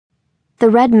The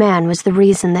red man was the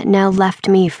reason that Nell left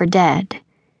me for dead.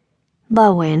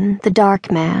 Lowen, the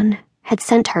dark man, had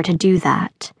sent her to do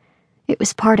that. It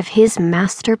was part of his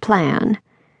master plan.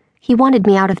 He wanted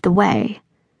me out of the way,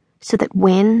 so that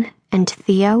Wynne and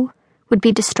Theo would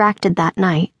be distracted that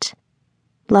night.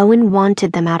 Lowen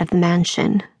wanted them out of the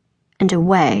mansion, and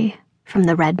away from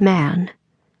the red man.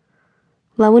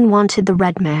 Lowen wanted the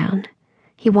red man.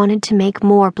 He wanted to make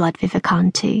more blood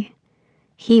Vivicanti.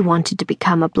 He wanted to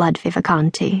become a blood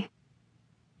Vivicanti.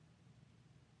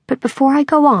 But before I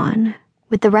go on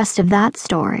with the rest of that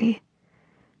story,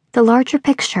 the larger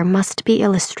picture must be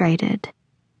illustrated.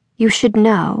 You should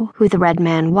know who the red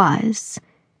man was,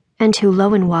 and who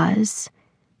Lowen was,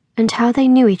 and how they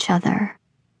knew each other.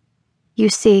 You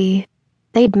see,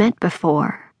 they'd met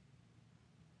before.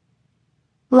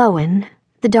 Lowen,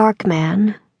 the dark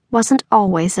man, wasn't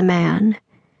always a man,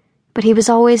 but he was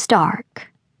always dark,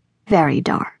 very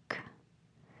dark.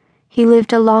 He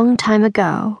lived a long time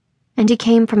ago, and he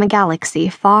came from a galaxy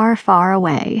far, far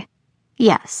away.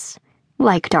 Yes,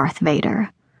 like Darth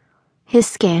Vader. His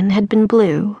skin had been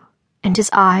blue, and his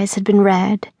eyes had been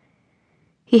red.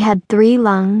 He had 3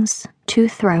 lungs, 2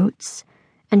 throats,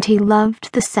 and he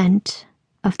loved the scent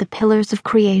of the pillars of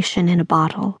creation in a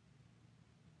bottle.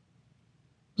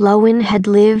 Lowen had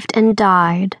lived and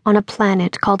died on a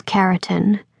planet called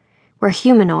Keratin, where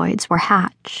humanoids were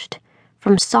hatched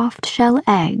from soft-shell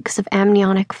eggs of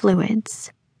amniotic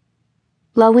fluids.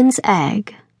 Lowen's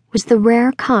egg was the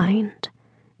rare kind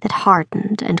that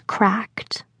hardened and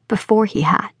cracked before he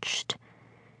hatched.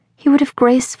 He would have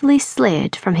gracefully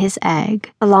slid from his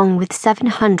egg along with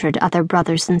 700 other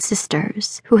brothers and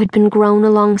sisters who had been grown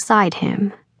alongside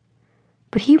him.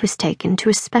 But he was taken to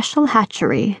a special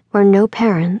hatchery where no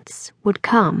parents would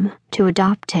come to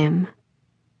adopt him.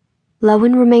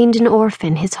 Lowen remained an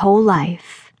orphan his whole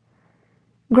life.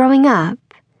 Growing up,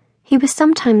 he was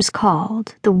sometimes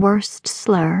called the worst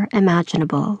slur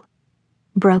imaginable,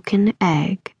 broken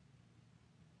egg.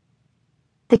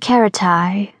 The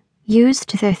Keratai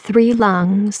used their 3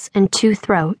 lungs and 2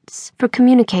 throats for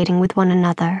communicating with one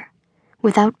another,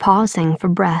 without pausing for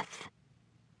breath.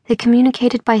 They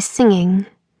communicated by singing.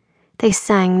 They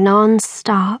sang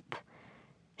non-stop,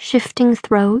 shifting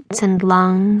throats and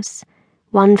lungs,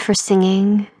 one for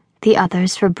singing, the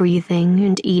others for breathing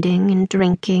and eating and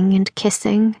drinking and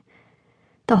kissing.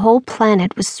 The whole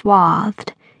planet was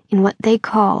swathed in what they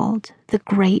called the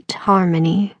Great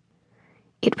Harmony.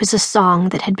 It was a song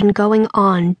that had been going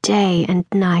on day and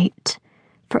night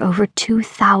for over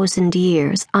 2,000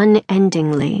 years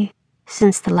unendingly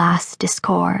since the last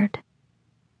discord.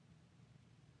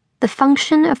 The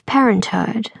function of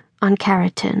parenthood on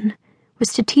Keratin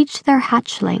was to teach their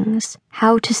hatchlings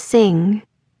how to sing,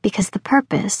 because the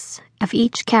purpose of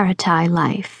each Keratai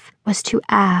life was to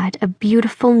add a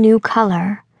beautiful new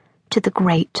color to the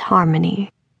Great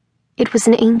Harmony. It was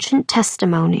an ancient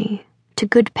testimony to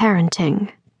good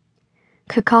parenting.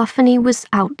 Cacophony was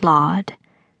outlawed.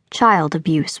 Child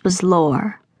abuse was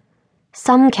lore.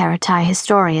 Some Keratai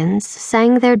historians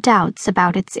sang their doubts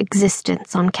about its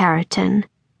existence on Keratin,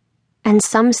 and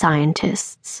some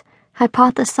scientists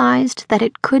hypothesized that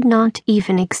it could not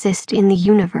even exist in the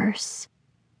universe.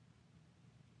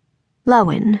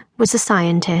 Lowen was a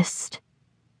scientist.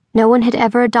 No one had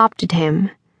ever adopted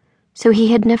him, so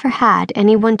he had never had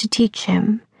anyone to teach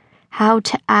him how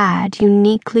to add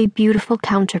uniquely beautiful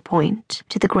counterpoint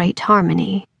to the Great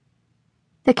Harmony.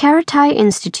 The Keratai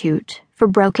Institute for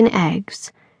Broken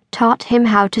Eggs taught him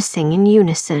how to sing in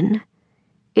unison.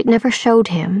 It never showed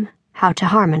him how to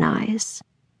harmonize.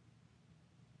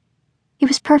 He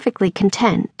was perfectly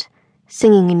content,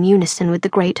 singing in unison with the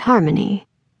Great Harmony,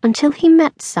 until he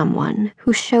met someone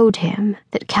who showed him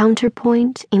that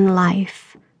counterpoint in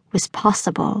life was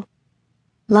possible.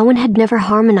 Lowen had never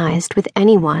harmonized with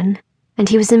anyone, and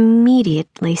he was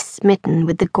immediately smitten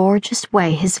with the gorgeous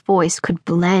way his voice could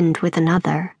blend with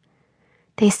another.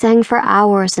 They sang for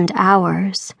hours and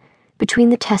hours,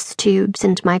 between the test tubes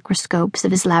and microscopes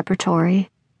of his laboratory.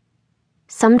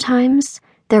 Sometimes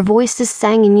their voices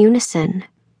sang in unison,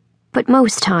 but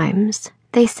most times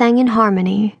they sang in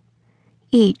harmony,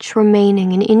 each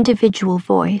remaining an individual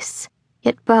voice,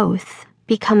 yet both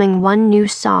becoming one new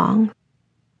song.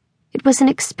 It was an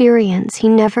experience he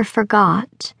never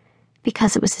forgot,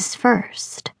 because it was his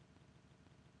first.